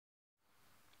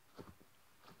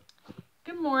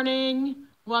Good morning.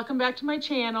 Welcome back to my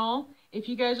channel. If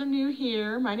you guys are new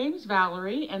here, my name is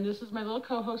Valerie, and this is my little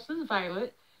co-host, is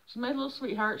Violet. She's my little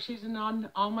sweetheart. She's in on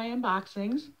all my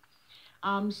unboxings.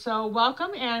 So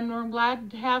welcome, and I'm glad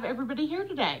to have everybody here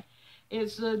today.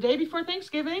 It's the day before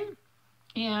Thanksgiving,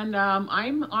 and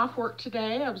I'm off work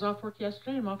today. I was off work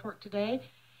yesterday. I'm off work today,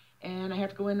 and I have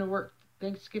to go into work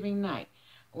Thanksgiving night,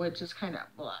 which is kind of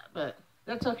blah, but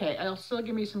that's okay. It'll still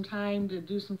give me some time to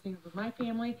do some things with my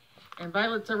family. And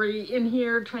Violet's already in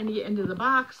here trying to get into the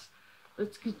box.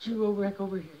 Let's get you back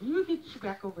over here. You get you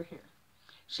back over here.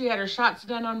 She had her shots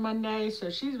done on Monday, so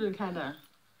she's been kind of,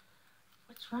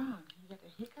 what's wrong? You got the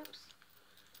hiccups?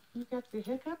 You got the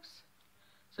hiccups?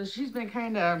 So she's been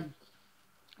kind of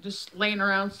just laying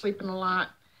around, sleeping a lot.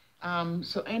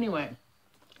 So anyway,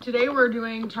 today we're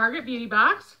doing Target Beauty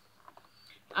Box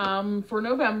for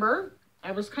November.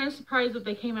 I was kind of surprised that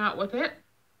they came out with it.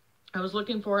 I was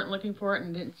looking for it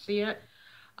and didn't see it.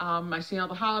 I seen all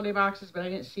the holiday boxes, but I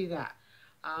didn't see that.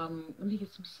 Let me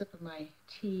get some sip of my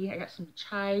tea. I got some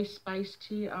chai spice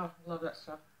tea. Oh, I love that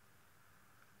stuff.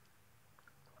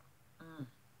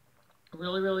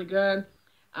 Really, really good.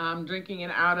 I'm drinking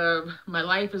it out of my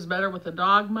Life is Better with a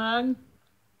Dog mug.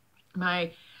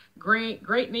 My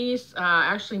great niece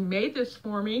actually made this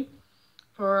for me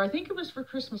for, I think it was for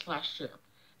Christmas last year.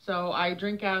 So I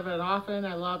drink out of it often.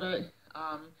 I love it.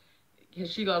 Because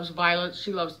she loves violets,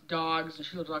 she loves dogs, and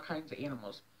she loves all kinds of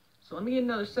animals. So let me get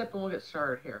another sip and we'll get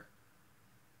started here.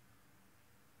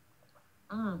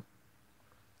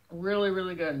 Really,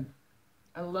 really good.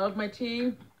 I love my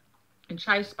tea, and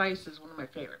chai spice is one of my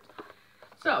favorites.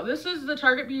 So this is the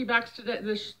Target Beauty Box today,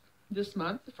 this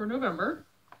month for November.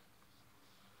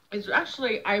 It's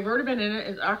actually, I've already been in it.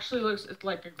 It actually looks, it's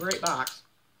like a great box.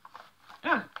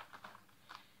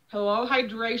 Hello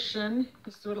Hydration,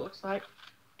 this is what it looks like.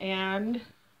 And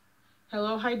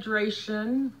Hello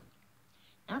Hydration,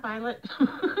 Violet,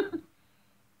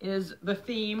 is the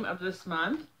theme of this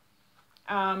month.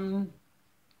 It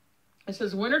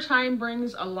says, wintertime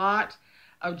brings a lot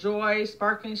of joy,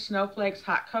 sparkling snowflakes,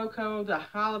 hot cocoa, the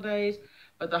holidays,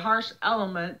 but the harsh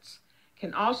elements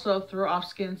can also throw off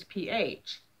skin's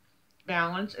pH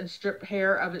balance and strip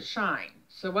hair of its shine.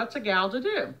 So what's a gal to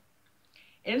do?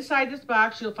 Inside this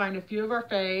box, you'll find a few of our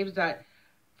faves that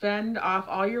fend off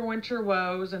all your winter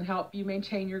woes and help you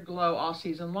maintain your glow all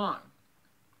season long.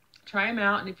 Try them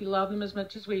out, and if you love them as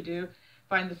much as we do,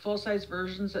 find the full-size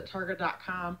versions at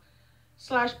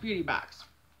target.com/beautybox.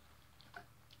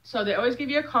 So they always give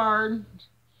you a card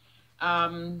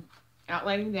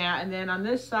outlining that, and then on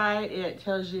this side, it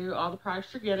tells you all the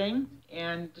products you're getting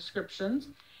and descriptions.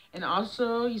 And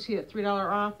also, you see at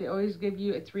 $3 off, they always give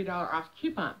you a $3 off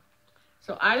coupon.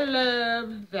 So I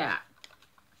love that.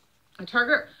 The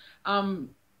Target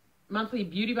monthly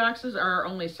beauty boxes are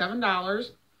only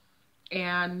 $7,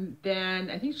 and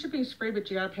then I think shipping's free, but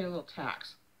you gotta pay a little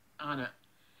tax on it.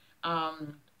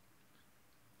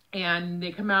 And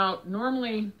they come out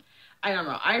normally, I don't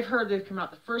know, I've heard they come out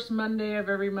the first Monday of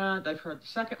every month. I've heard the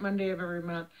second Monday of every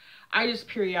month. I just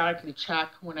periodically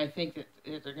check when I think that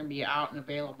they're gonna be out and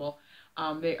available.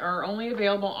 They are only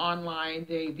available online.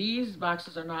 These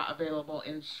boxes are not available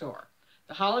in store.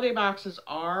 The holiday boxes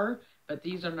are, but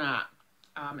these are not.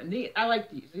 I like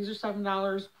these. These are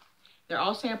 $7. They're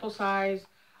all sample size.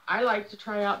 I like to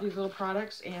try out these little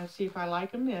products and see if I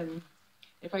like them. And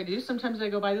if I do, sometimes I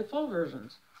go buy the full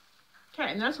versions. Okay,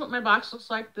 and that's what my box looks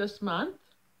like this month.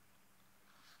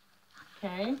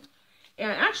 Okay.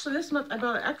 And actually this month I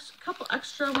bought a couple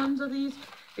extra ones of these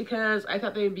because I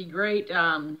thought they would be great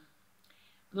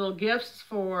little gifts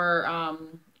for,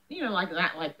 you know, like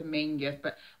not like the main gift,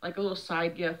 but like a little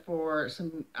side gift for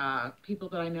some people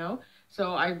that I know.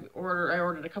 So I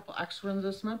ordered a couple extra ones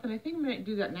this month, and I think I might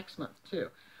do that next month too.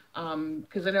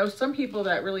 Because I know some people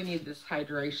that really need this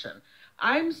hydration.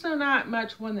 I'm so not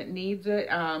much one that needs it.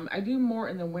 I do more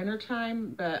in the winter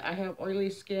time, but I have oily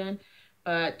skin.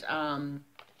 But I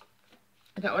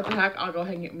thought, what the heck, I'll go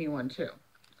ahead and get me one too.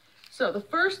 So the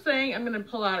first thing I'm going to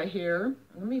pull out of here,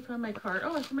 let me find my card.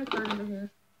 Oh, I found my card under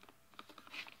here.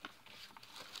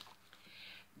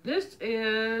 This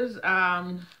is,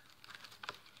 let's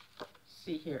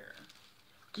see here.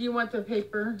 Do you want the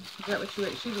paper? Is that what you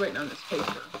wait? She's waiting on this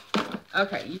paper.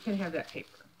 Okay, you can have that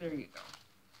paper. There you go.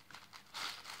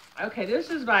 Okay, this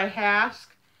is by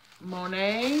Hask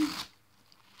Monet.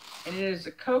 And it is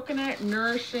a coconut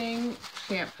nourishing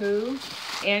shampoo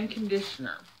and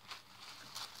conditioner.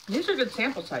 These are good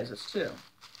sample sizes too.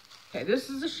 Okay, this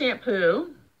is a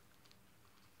shampoo.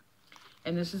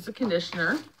 And this is a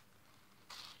conditioner.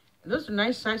 And those are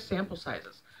nice size sample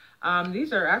sizes.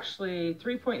 These are actually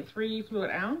 3.3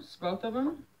 fluid ounce, both of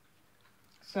them.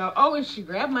 So, oh, and she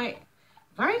grabbed my,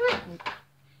 Violet,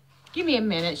 give me a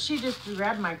minute. She just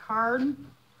grabbed my card.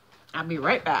 I'll be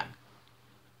right back.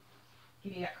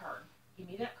 Give me that card. Give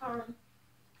me that card.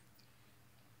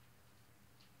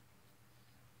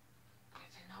 I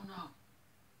said, no,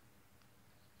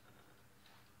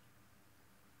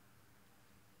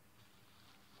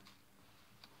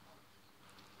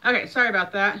 no. Okay, sorry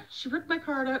about that. She ripped my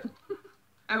card up.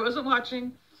 I wasn't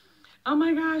watching. Oh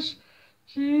my gosh.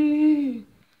 Gee.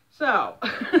 So,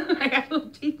 I got little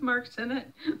teeth marks in it.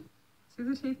 See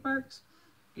the teeth marks?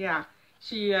 Yeah.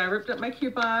 She ripped up my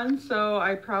coupon, so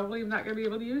I probably am not going to be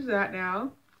able to use that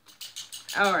now.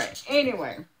 All right.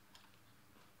 Anyway.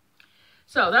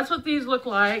 So, that's what these look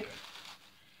like.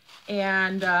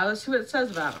 And let's see what it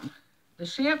says about them. The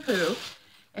shampoo,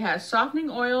 it has softening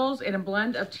oils and a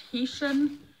blend of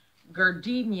Tahitian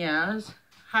gardenias,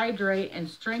 hydrate and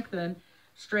strengthen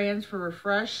strands for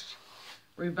refreshed,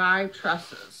 revived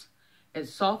tresses.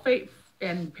 It's sulfate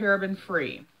and paraben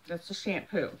free. That's the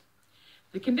shampoo.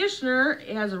 The conditioner,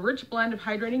 it has a rich blend of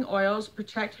hydrating oils,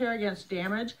 protect hair against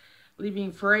damage,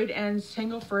 leaving frayed ends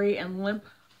tangle free and limp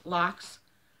locks.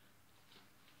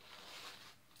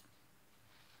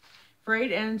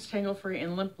 Frayed ends tangle free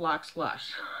and limp locks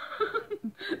lush.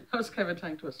 That was kind of a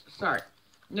tongue twister. Sorry.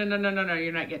 No,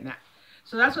 you're not getting that.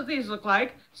 So that's what these look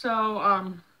like.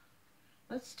 So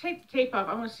let's take the tape off.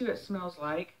 I want to see what it smells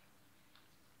like.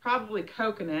 Probably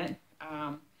coconut.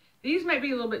 These might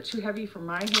be a little bit too heavy for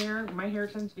my hair. My hair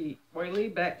tends to be oily,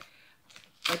 but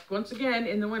like once again,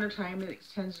 in the wintertime, it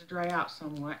tends to dry out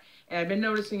somewhat. And I've been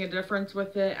noticing a difference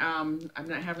with it. I'm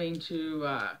not having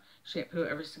to shampoo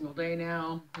every single day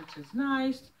now, which is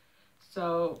nice.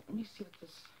 So let me see what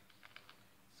this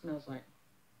smells like.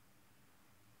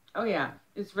 Oh yeah,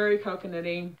 it's very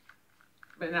coconutty,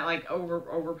 but not like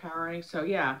overpowering. So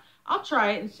yeah, I'll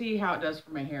try it and see how it does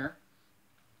for my hair.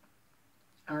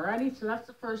 Alrighty, so that's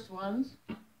the first ones.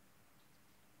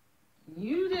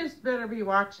 You just better be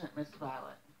watching it, Miss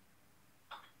Violet.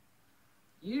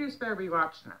 You just better be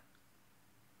watching it.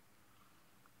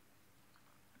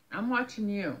 I'm watching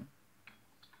you.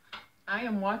 I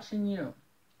am watching you.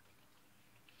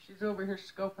 She's over here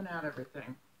scoping out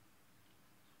everything.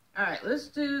 Alright, let's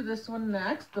do this one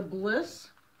next. The Bliss.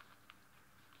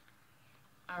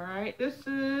 Alright, this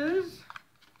is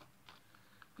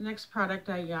the next product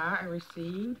I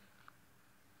received.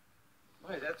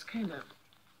 Boy, that's kind of...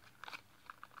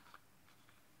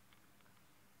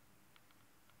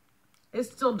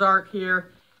 It's still dark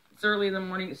here. It's early in the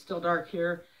morning. It's still dark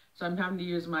here. So I'm having to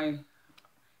use my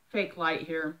fake light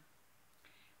here.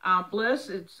 Bliss,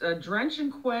 it's a Drench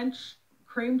and Quench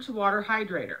Cream to Water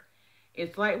Hydrator.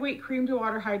 It's lightweight cream to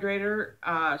water hydrator.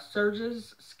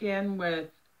 Surges skin with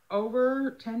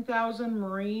over 10,000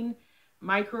 marine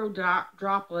micro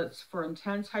droplets for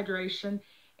intense hydration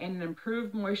and an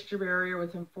improved moisture barrier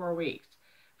within 4 weeks.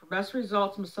 For best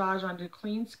results, massage onto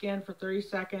clean skin for 30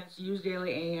 seconds. Use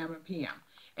daily AM and PM.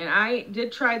 And I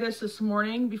did try this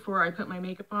morning before I put my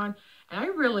makeup on, and I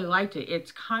really liked it.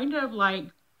 It's kind of like,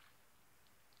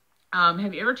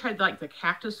 have you ever tried like the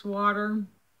cactus water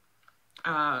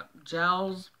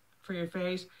gels for your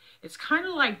face? It's kind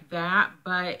of like that,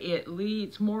 but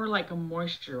it's more like a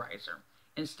moisturizer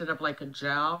instead of like a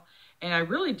gel. And I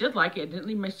really did like it. It didn't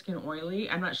leave my skin oily.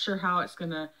 I'm not sure how it's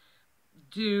going to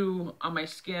do on my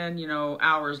skin, you know,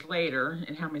 hours later,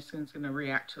 and how my skin's going to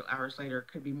react to hours later. It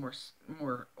could be more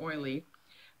oily,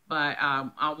 but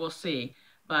we'll see.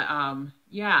 But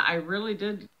yeah, I really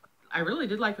did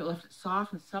like it. Left it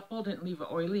soft and supple, didn't leave it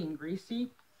oily and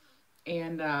greasy.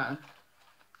 And hang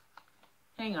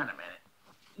on a minute.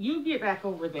 You get back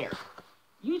over there.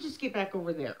 You just get back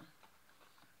over there.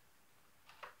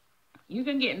 You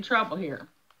can get in trouble here.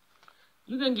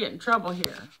 You can get in trouble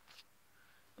here.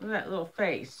 Look at that little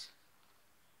face.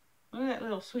 Look at that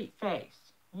little sweet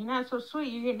face. You're not so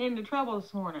sweet. You're getting into trouble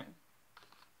this morning.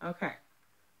 Okay.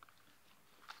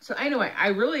 So anyway,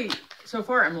 so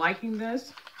far I'm liking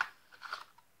this.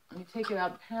 Let me take it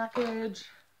out of the package.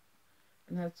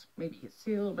 And that's, maybe you can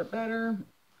see a little bit better.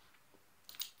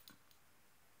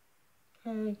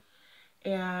 Okay.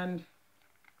 And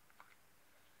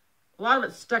a lot of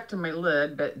it's stuck to my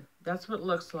lid, but that's what it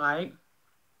looks like.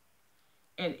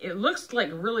 And it looks like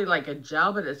really like a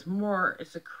gel, but it's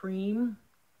a cream.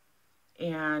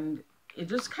 And it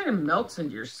just kind of melts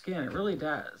into your skin. It really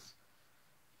does.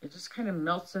 It just kind of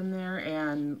melts in there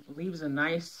and leaves a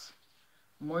nice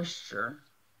moisture.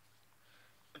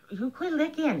 You quit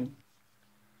licking.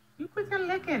 You quit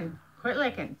licking. Quit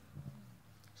licking.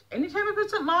 Anytime I put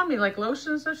something on me, like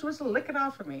lotion and stuff, she wants to lick it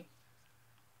off of me.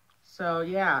 So,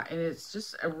 yeah, and it's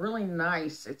just a really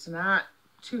nice, it's not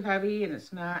too heavy and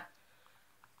it's not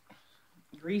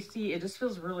greasy. It just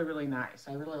feels really, really nice.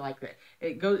 I really like it.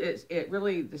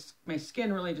 My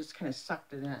skin really just kind of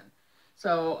sucked it in.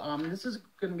 So this is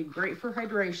going to be great for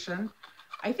hydration.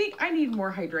 I think I need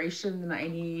more hydration than I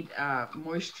need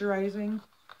moisturizing.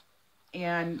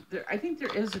 And I think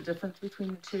there is a difference between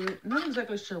the two. I'm not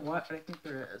exactly sure what, but I think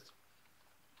there is.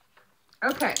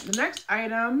 Okay, the next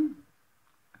item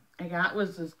I got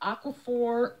was this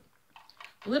Aquaphor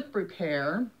Lip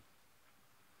Repair.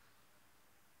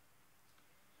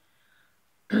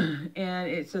 And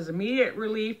it says immediate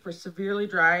relief for severely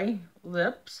dry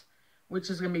lips, which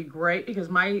is going to be great because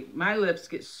my lips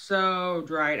get so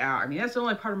dried out. I mean, that's the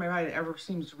only part of my body that ever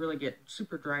seems to really get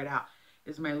super dried out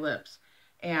is my lips.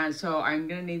 And so I'm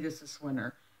going to need this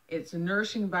winter. It's a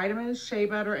nourishing vitamins, shea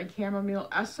butter, and chamomile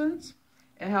essence.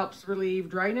 It helps relieve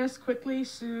dryness, quickly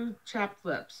soothe chapped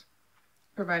lips,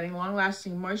 providing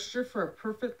long-lasting moisture for a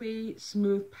perfectly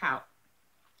smooth pout.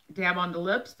 Dab on the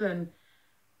lips, then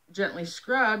gently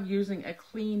scrub using a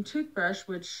clean toothbrush,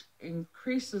 which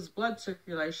increases blood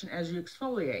circulation as you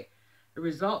exfoliate. The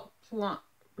result, plump,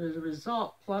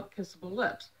 kissable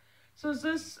lips. So is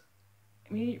this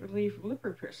immediate relief lip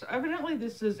repair? So evidently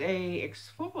this is a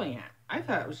exfoliant. I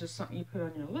thought it was just something you put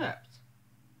on your lips.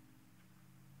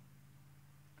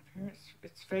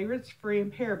 It's fragrance-free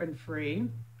and paraben-free.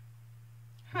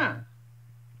 Huh.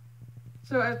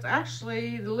 So it's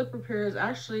actually, the lip repair is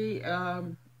actually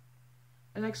an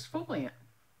exfoliant.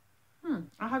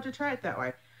 I'll have to try it that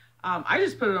way. I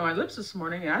just put it on my lips this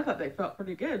morning and I thought they felt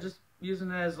pretty good, just using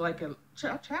it as like a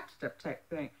chapstick type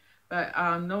thing. But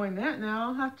knowing that now,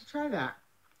 I'll have to try that.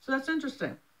 So that's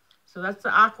interesting. So that's the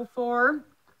Aquaphor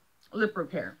Lip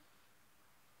Repair.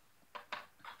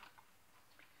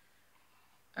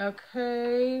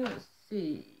 Okay, let's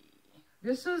see.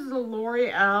 This is the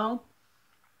L'Oreal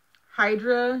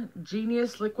Hydra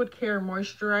Genius Liquid Care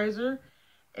Moisturizer.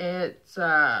 It's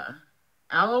aloe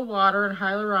water and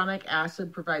hyaluronic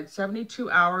acid provides 72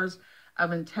 hours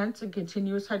of intense and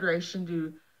continuous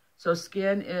hydration so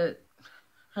skin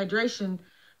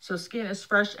is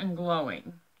fresh and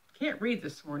glowing. Can't read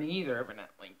this morning either,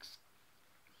 evidently.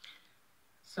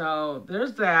 So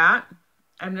there's that.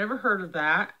 I've never heard of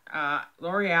that.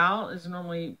 L'Oreal is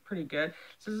normally pretty good. It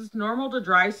says it's normal to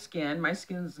dry skin. My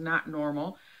skin's not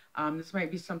normal. This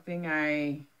might be something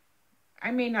I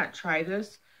may not try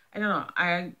this. I don't know.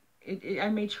 I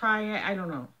may try it. I don't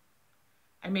know.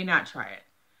 I may not try it.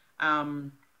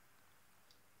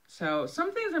 So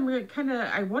some things I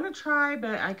want to try,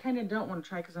 but I kind of don't want to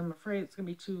try because I'm afraid it's going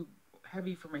to be too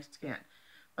heavy for my skin.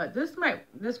 But this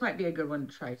might be a good one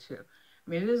to try too. I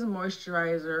mean, it is a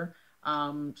moisturizer.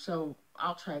 So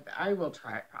I'll try that. I will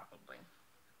try it probably.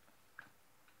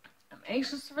 I'm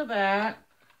anxious for that.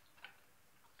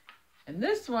 And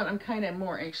this one I'm kind of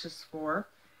more anxious for.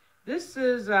 This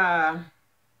is by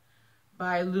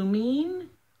Lumine.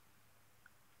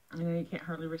 I know you can't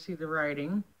hardly see the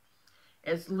writing.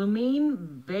 It's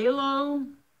Lumine Velo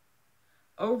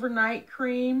Overnight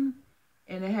Cream.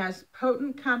 And it has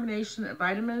potent combination of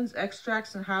vitamins,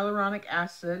 extracts, and hyaluronic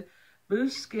acid.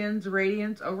 Boosts skin's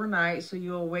radiance overnight so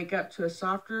you'll wake up to a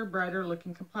softer, brighter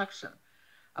looking complexion.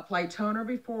 Apply toner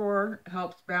before,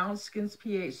 helps balance skin's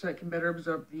pH so it can better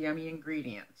absorb the yummy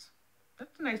ingredients.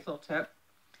 That's a nice little tip.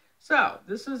 So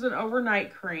this is an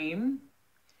overnight cream.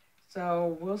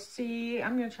 So we'll see.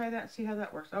 I'm going to try that and see how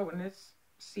that works. Oh, and it's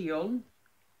sealed.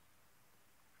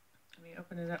 Let me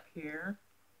open it up here.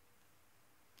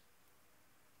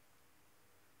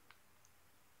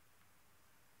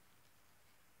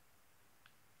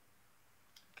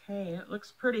 Okay, it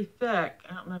looks pretty thick.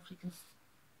 I don't know if you can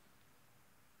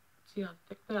see how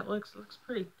thick that looks. It looks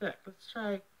pretty thick. Let's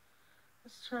try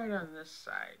it on this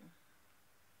side.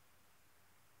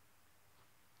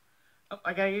 Oh,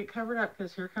 I gotta get covered up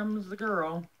because here comes the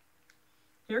girl.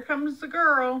 Here comes the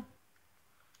girl.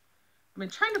 I've been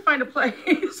trying to find a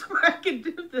place where I can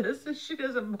do this and she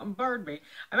doesn't bombard me.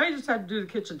 I might just have to do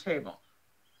the kitchen table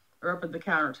or up at the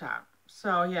countertop.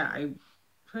 So yeah, I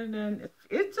put it in.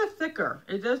 It's a thicker.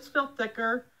 It does feel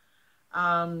thicker.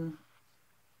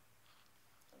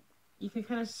 You can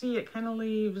kind of see it kind of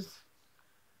leaves,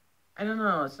 I don't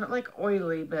know, it's not like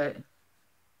oily, but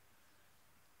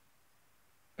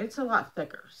it's a lot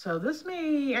thicker. So this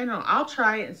may, I don't know, I'll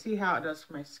try it and see how it does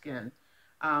for my skin.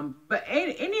 But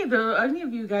any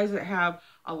of you guys that have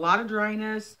a lot of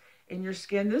dryness in your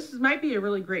skin, this might be a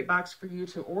really great box for you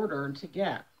to order and to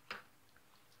get.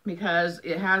 Because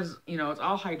it has, you know, it's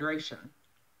all hydration.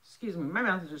 Excuse me, my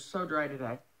mouth is just so dry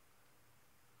today.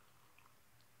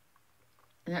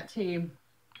 And that tea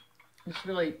just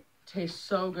really tastes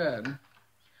so good.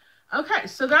 Okay,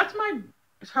 so that's my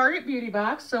Target Beauty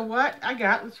Box. So what I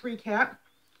got, let's recap.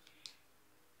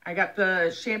 I got the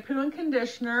shampoo and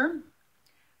conditioner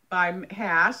by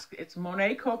Hask. It's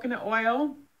Monet Coconut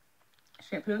Oil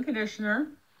shampoo and conditioner.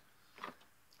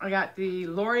 I got the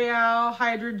L'Oreal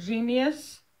Hydra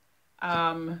Genius.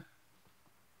 What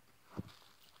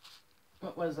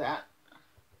was that?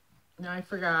 No, I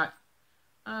forgot.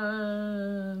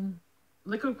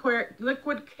 Liquid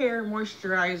Care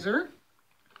Moisturizer.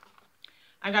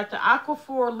 I got the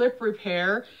Aquaphor Lip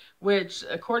Repair, which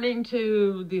according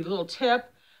to the little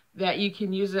tip, that you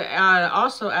can use it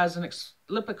also as an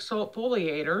lip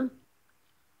exfoliator.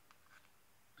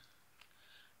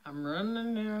 I'm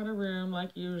running out of room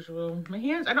like usual. My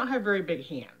hands, I don't have very big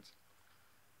hands.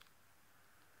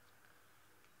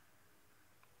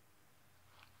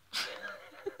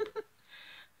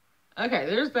 Okay,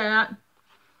 there's that.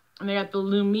 And I got the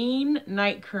Lumine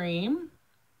Night Cream.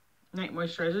 Night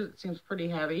Moisturizer. It seems pretty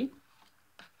heavy.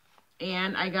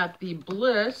 And I got the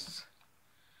Bliss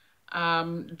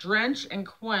Drench and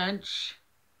Quench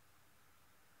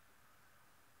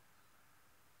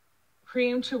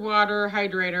Cream to Water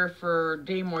Hydrator for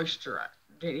day moisture.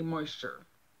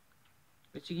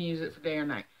 But you can use it for day or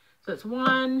night. So it's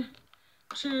 1,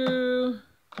 2,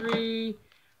 3,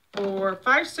 4,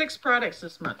 5, 6 products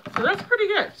this month. So that's pretty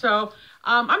good. So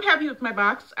I'm happy with my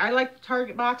box. I like the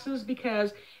Target boxes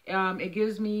because it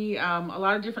gives me a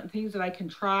lot of different things that I can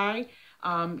try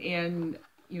in,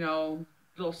 you know,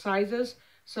 little sizes.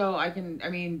 So I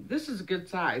mean, this is a good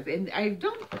size. And I'm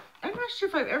not sure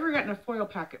if I've ever gotten a foil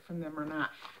packet from them or not.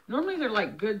 Normally they're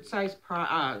like good size,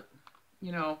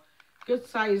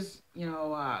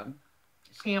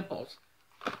 samples.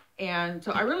 And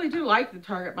so I really do like the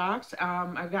Target box.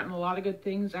 I've gotten a lot of good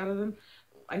things out of them.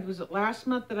 Was it last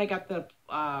month that I got the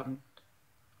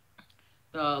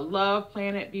Love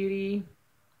Planet Beauty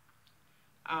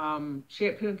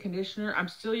shampoo and conditioner. I'm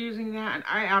still using that, and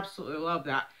I absolutely love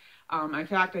that. In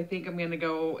fact, I think I'm going to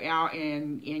go out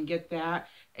and get that.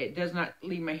 It does not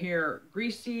leave my hair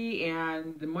greasy,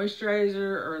 and the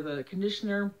moisturizer or the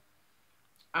conditioner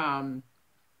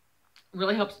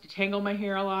really helps detangle my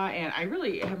hair a lot, and I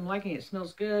really am liking it. It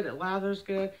smells good. It lathers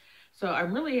good. So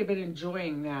I'm really have been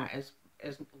enjoying that as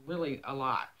really a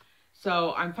lot.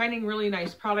 So I'm finding really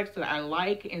nice products that I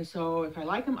like, and so if I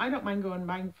like them, I don't mind going and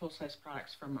buying full-size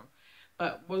products from them.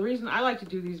 But the reason I like to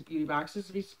do these beauty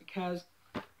boxes is because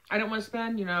I don't want to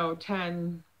spend, you know,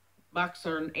 $10 or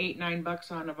 $8,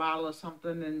 $9 on a bottle of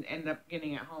something and end up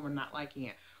getting it home and not liking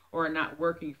it, or not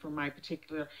working for my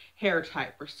particular hair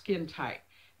type or skin type,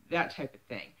 that type of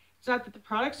thing. It's not that the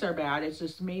products are bad, it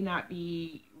just may not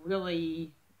be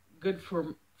really good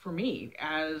for me,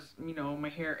 as you know, my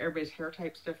hair, everybody's hair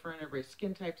type's different, everybody's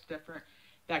skin type's different,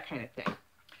 that kind of thing.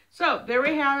 So there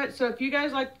we have it. So if you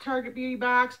guys like the Target Beauty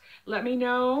Box, let me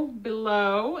know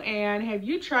below, and have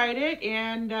you tried it?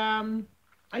 And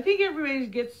I think everybody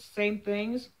gets the same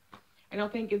things. I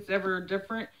don't think it's ever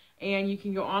different. And you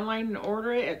can go online and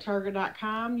order it at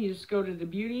Target.com. You just go to the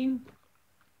beauty,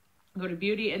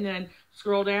 and then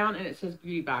scroll down and it says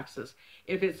beauty boxes.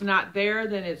 If it's not there,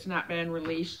 then it's not been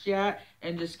released yet,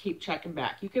 and just keep checking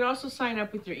back. You can also sign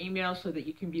up with your email so that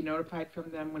you can be notified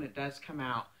from them when it does come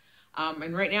out.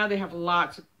 And right now they have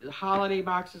lots of holiday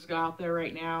boxes go out there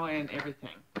right now and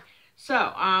everything.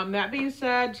 So that being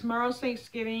said, tomorrow's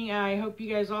Thanksgiving. I hope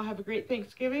you guys all have a great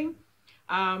Thanksgiving.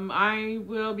 I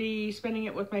will be spending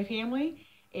it with my family,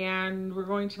 and we're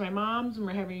going to my mom's, and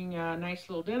we're having a nice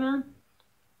little dinner.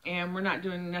 And we're not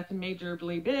doing nothing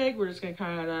majorly big. We're just going to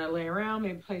kind of lay around,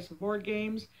 maybe play some board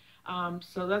games.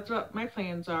 So that's what my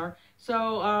plans are.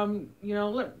 So, you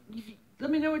know, let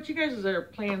me know what you guys'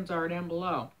 plans are down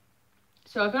below.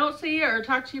 So if I don't see you or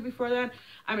talk to you before then,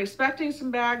 I'm expecting some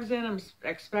bags in. I'm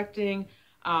expecting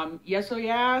Yes Oh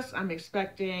Yes. I'm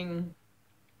expecting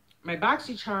my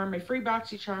BoxyCharm, my free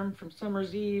BoxyCharm from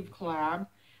Summer's Eve collab.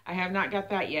 I have not got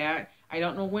that yet. I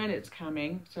don't know when it's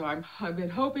coming, so I've been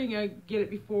hoping I get it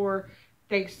before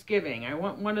Thanksgiving. I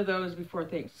want one of those before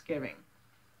Thanksgiving,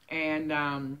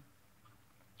 and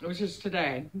which is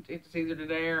today. It's either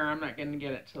today or I'm not going to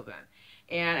get it till then.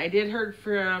 And I did heard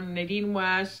from Nadine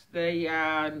West.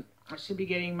 I should be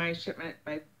getting my shipment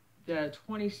by the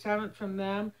 27th from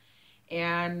them,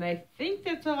 and I think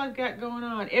that's all I've got going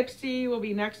on. Ipsy will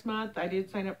be next month. I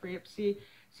did sign up for Ipsy,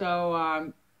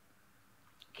 so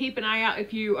keep an eye out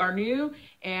if you are new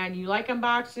and you like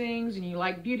unboxings and you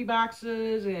like beauty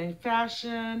boxes and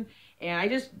fashion. And I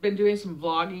just been doing some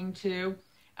vlogging too.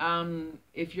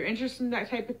 If you're interested in that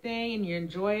type of thing and you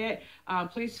enjoy it,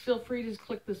 please feel free to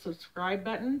click the subscribe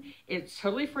button. It's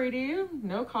totally free to you,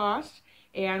 no cost.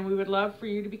 And we would love for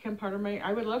you to become part of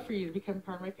I would love for you to become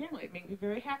part of my family. It'd make me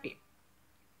very happy.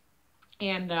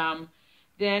 And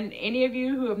then any of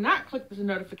you who have not clicked the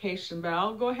notification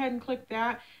bell, go ahead and click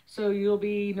that so you'll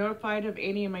be notified of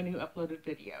any of my new uploaded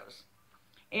videos.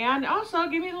 And also,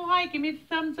 give me the like, give me the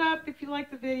thumbs up if you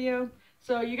like the video.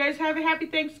 So you guys have a happy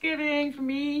Thanksgiving from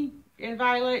me and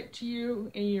Violet to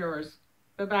you and yours.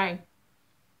 Bye-bye.